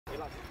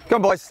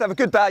Come on, boys, let's have a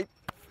good day.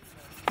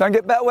 Don't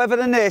get better weather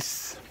than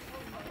this.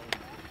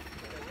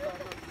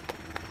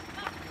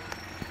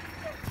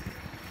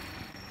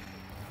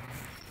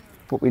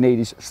 What we need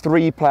is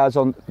 3 players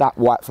on that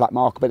white flat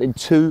marker, but then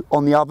 2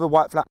 on the other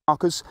white flat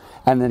markers.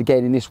 And then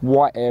again, in this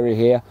white area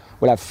here,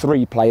 we'll have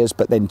 3 players,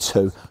 but then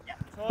 2.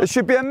 There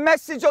should be a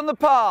message on the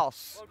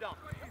pass.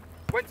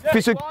 If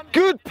it's a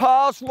good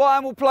pass,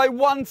 Ryan will play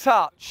 1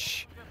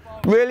 touch.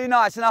 Really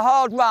nice, and a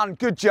hard run.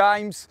 Good,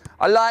 James.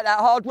 I like that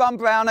hard run,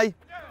 Brownie.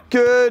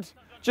 Good.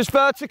 Just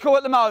vertical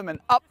at the moment.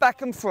 Up,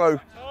 back and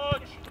through.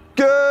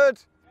 Good.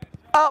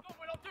 Up,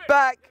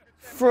 back,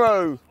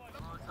 through.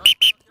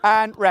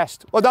 And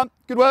rest. Well done.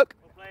 Good work.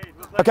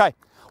 Okay.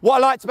 What I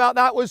liked about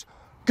that was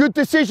good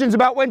decisions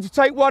about when to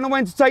take 1 and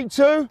when to take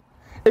 2.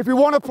 If you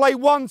want to play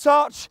 1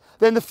 touch,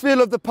 then the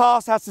feel of the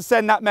pass has to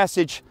send that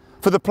message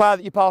for the player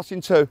that you're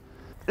passing to.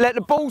 Let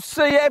the ball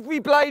see every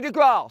blade of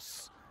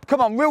grass.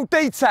 Come on, real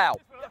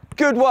detail.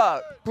 Good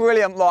work.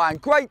 Brilliant, Ryan.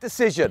 Great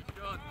decision.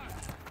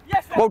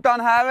 Well done,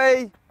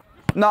 Harry.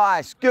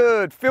 Nice.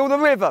 Good. Feel the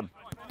rhythm.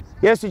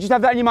 Yes, you just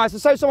have that in your mind. So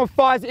say someone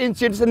fires it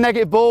into you, it's a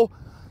negative ball.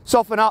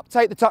 Soften up,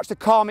 take the touch to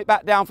calm it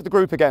back down for the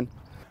group again.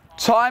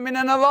 Timing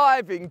and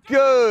arriving,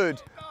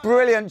 good.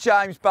 Brilliant,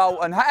 James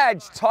Bolton.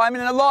 Hadge,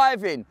 timing and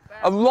arriving.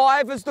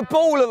 Arrive as the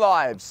ball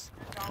arrives.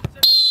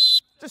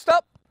 Just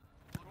stop,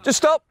 just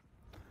stop.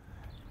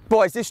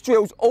 Boys, this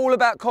drill's all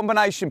about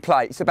combination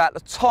play. It's about the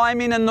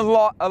timing and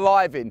the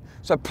arriving.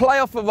 So play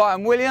off of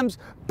Ryan Williams,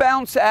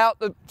 bounce it out,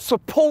 the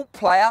support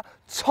player,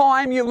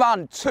 time your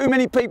run. Too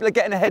many people are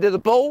getting ahead of the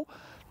ball.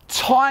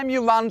 Time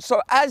your run,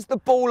 so as the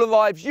ball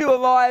arrives, you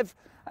arrive,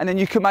 and then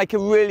you can make a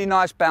really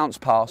nice bounce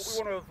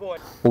pass.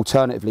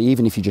 Alternatively,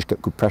 even if you just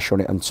get good pressure on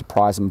it and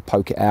surprise them,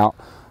 poke it out,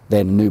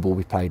 then a new ball will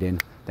be played in,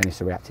 then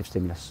it's a reactive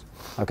stimulus.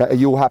 Okay, are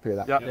you all happy with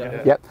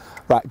that? Yep.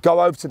 Right,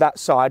 go over to that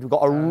side.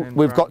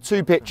 We've got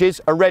 2 pitches,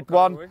 a red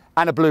one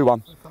and a blue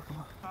one.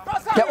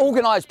 Get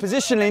organised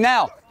positionally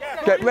now.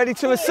 Get ready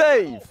to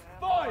receive.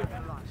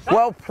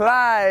 Well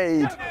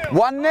played.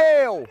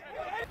 1-0.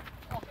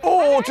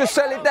 Oh, just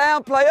settle it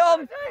down, play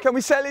on. Can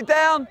we settle it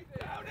down?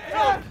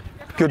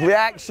 Good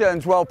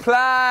reactions, well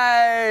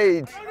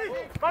played.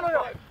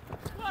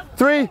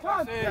 3,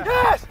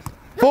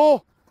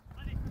 4.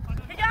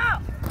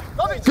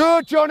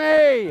 Good,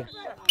 Johnny.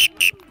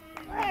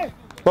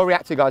 Well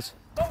reacted, guys.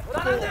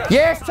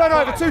 Yes, turn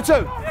over, 2-2.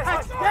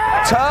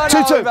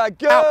 Turn over,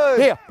 good. Out.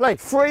 Here, play.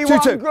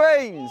 3-1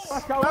 Greens.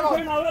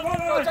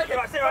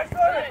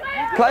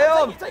 Play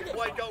on.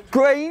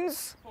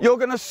 Greens, you're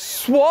going to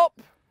swap.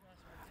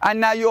 And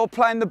now you're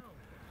playing the...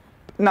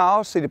 No,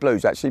 I'll see the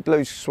Blues, actually.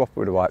 Blues swap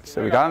with the Whites.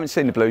 There we go. I haven't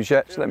seen the Blues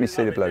yet, so let me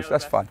see the Blues.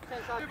 That's fine.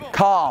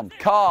 Calm,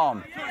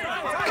 calm,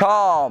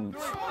 calm.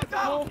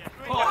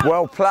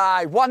 Well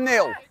played.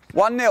 1-0.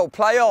 1-0.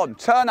 Play on.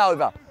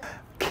 Turnover.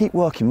 Keep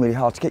working really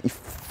hard to get your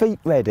feet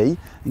ready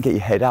and get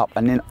your head up.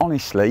 And then,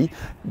 honestly,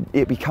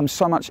 it becomes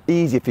so much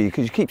easier for you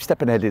because you keep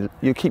stepping ahead.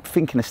 You keep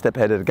thinking a step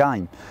ahead of the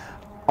game.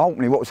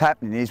 Ultimately, what was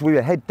happening is we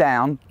were head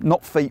down,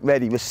 not feet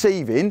ready,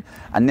 receiving,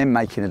 and then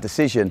making a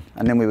decision,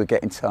 and then we were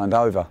getting turned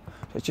over.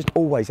 So it's just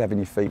always having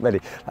your feet ready.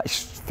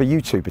 That's for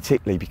you two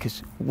particularly,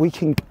 because we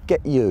can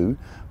get you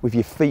with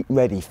your feet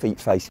ready, feet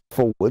facing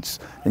forwards,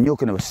 then you're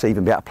going to receive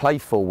and be able to play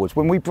forwards.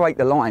 When we break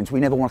the lines, we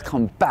never want to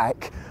come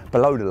back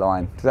below the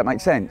line. Does that make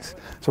sense?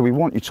 So we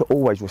want you to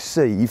always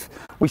receive.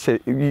 We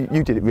said, you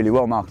did it really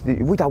well, Mark.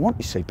 We don't want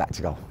you to see back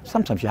to goal.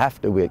 Sometimes you have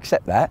to, we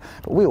accept that,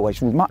 but we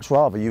always would much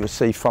rather you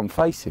receive front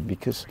facing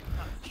because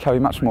you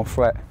carry much more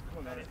threat.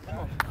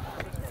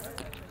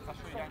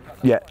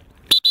 Yeah.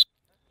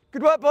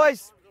 Good work,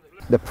 boys.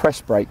 The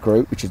press break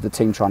group, which is the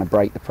team trying to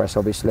break the press,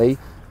 obviously,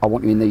 I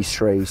want you in these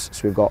threes.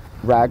 So we've got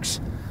Rags,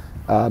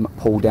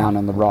 Paul down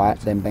on the right,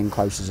 then Ben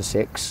Close as a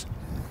 6.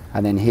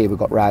 And then here we've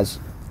got Raz,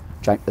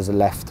 James as a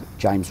left,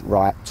 James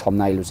right, Tom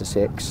Naylor as a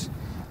 6.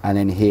 And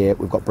then here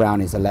we've got Brown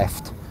as the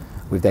left.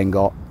 We've then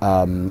got,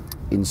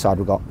 inside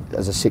we've got,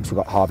 as a 6, we've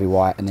got Harvey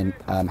White, and then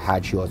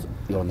Hadge,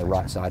 you're on the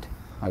right side.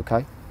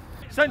 Okay?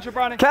 Central,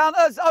 Brownie.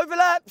 Counters,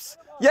 overlaps.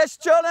 Yes,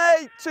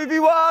 Johnny,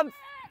 2v1.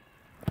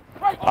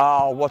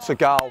 Oh, what a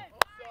goal.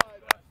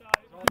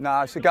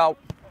 No, it's a goal.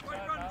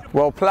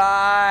 Well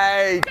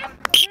played.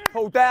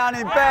 Pull down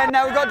in Ben.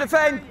 Now we've got to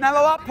defend. Narrow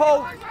up,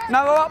 Paul.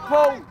 Narrow up,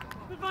 Paul.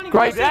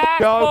 Great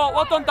go.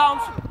 Well done,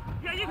 Downs.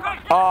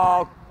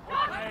 Oh,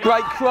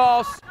 great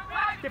cross.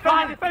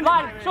 Defend,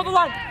 line. Show the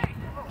line.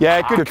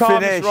 Yeah, good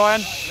finish,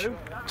 Ryan.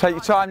 Take your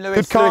time,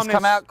 Lewis. Good calmness. Lewis,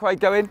 come out. Craig,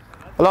 go in.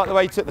 I like the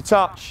way he took the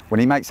touch. When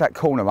he makes that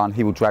corner run,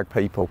 he will drag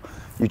people.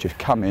 You just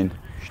come in,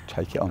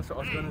 take it on. That's what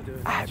I was going to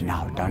do. Ah,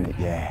 no, don't it?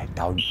 Yeah,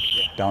 don't.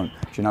 Do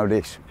you know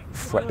this?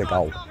 Fret the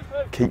goal.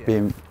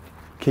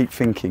 Keep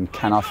thinking,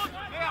 can I?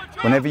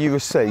 Whenever you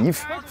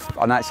receive,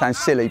 I know it sounds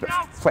silly, but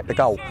fret the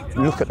goal.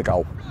 Look at the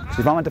goal.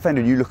 So if I'm a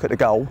defender and you look at the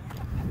goal,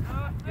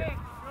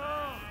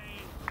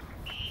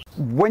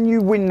 when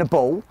you win the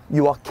ball,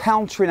 you are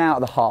countering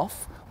out of the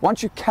half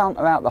Once you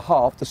counter out the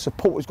half, the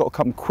support has got to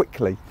come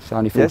quickly. It's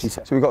only 40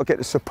 seconds. So we've got to get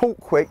the support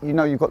quick. You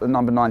know you've got the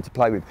number 9 to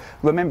play with.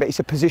 Remember, it's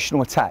a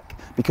positional attack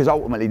because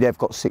ultimately they've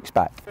got 6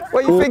 back.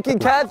 What are you thinking,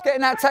 Cav?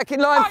 Getting that attacking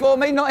line for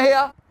me, not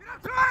here.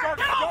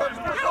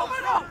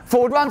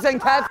 Forward runs then,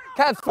 Cav.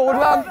 Cav, forward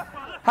run.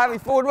 Harry,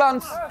 forward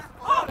runs.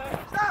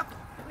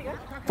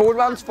 Forward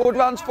runs, forward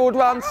runs, forward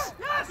runs.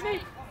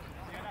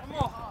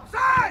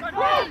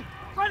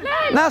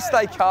 Now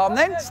stay calm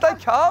then, stay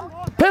calm.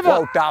 Pivot.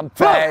 Well done,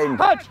 Ben.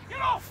 Hedge.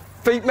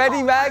 Feet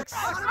ready, Rags.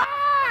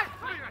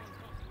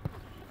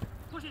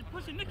 Push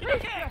it, Nicky,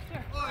 Nicky.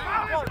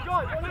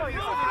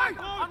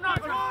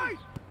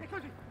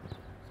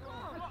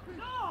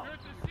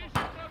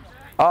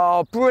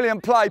 Oh,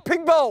 brilliant play.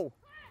 Pink ball.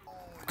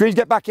 Greens,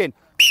 get back in.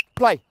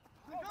 Play.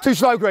 Too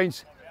slow,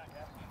 Greens.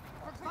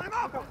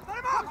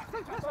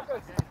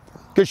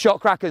 Good shot,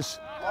 Crackers.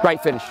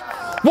 Great finish.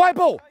 White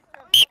ball.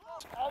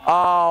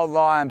 Oh,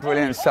 Ryan,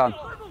 brilliant, son. Do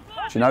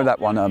you know that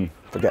one?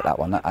 Forget that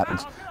one, that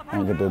happens. I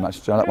ain't gonna do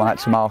much. Do you know that one?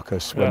 That's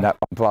Marcus when that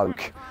one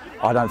broke.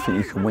 I don't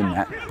think you can win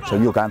that. So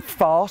you're going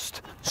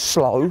fast,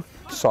 slow,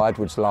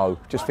 sideways, low.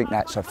 Just think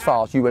that. So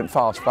fast. You went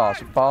fast,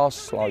 fast, fast,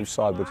 slow,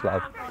 sideways,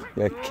 low.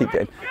 Yeah, keep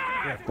getting.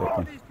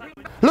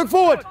 Look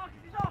forward.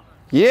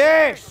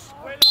 Yes.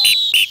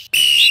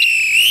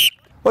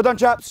 Well done,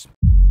 chaps.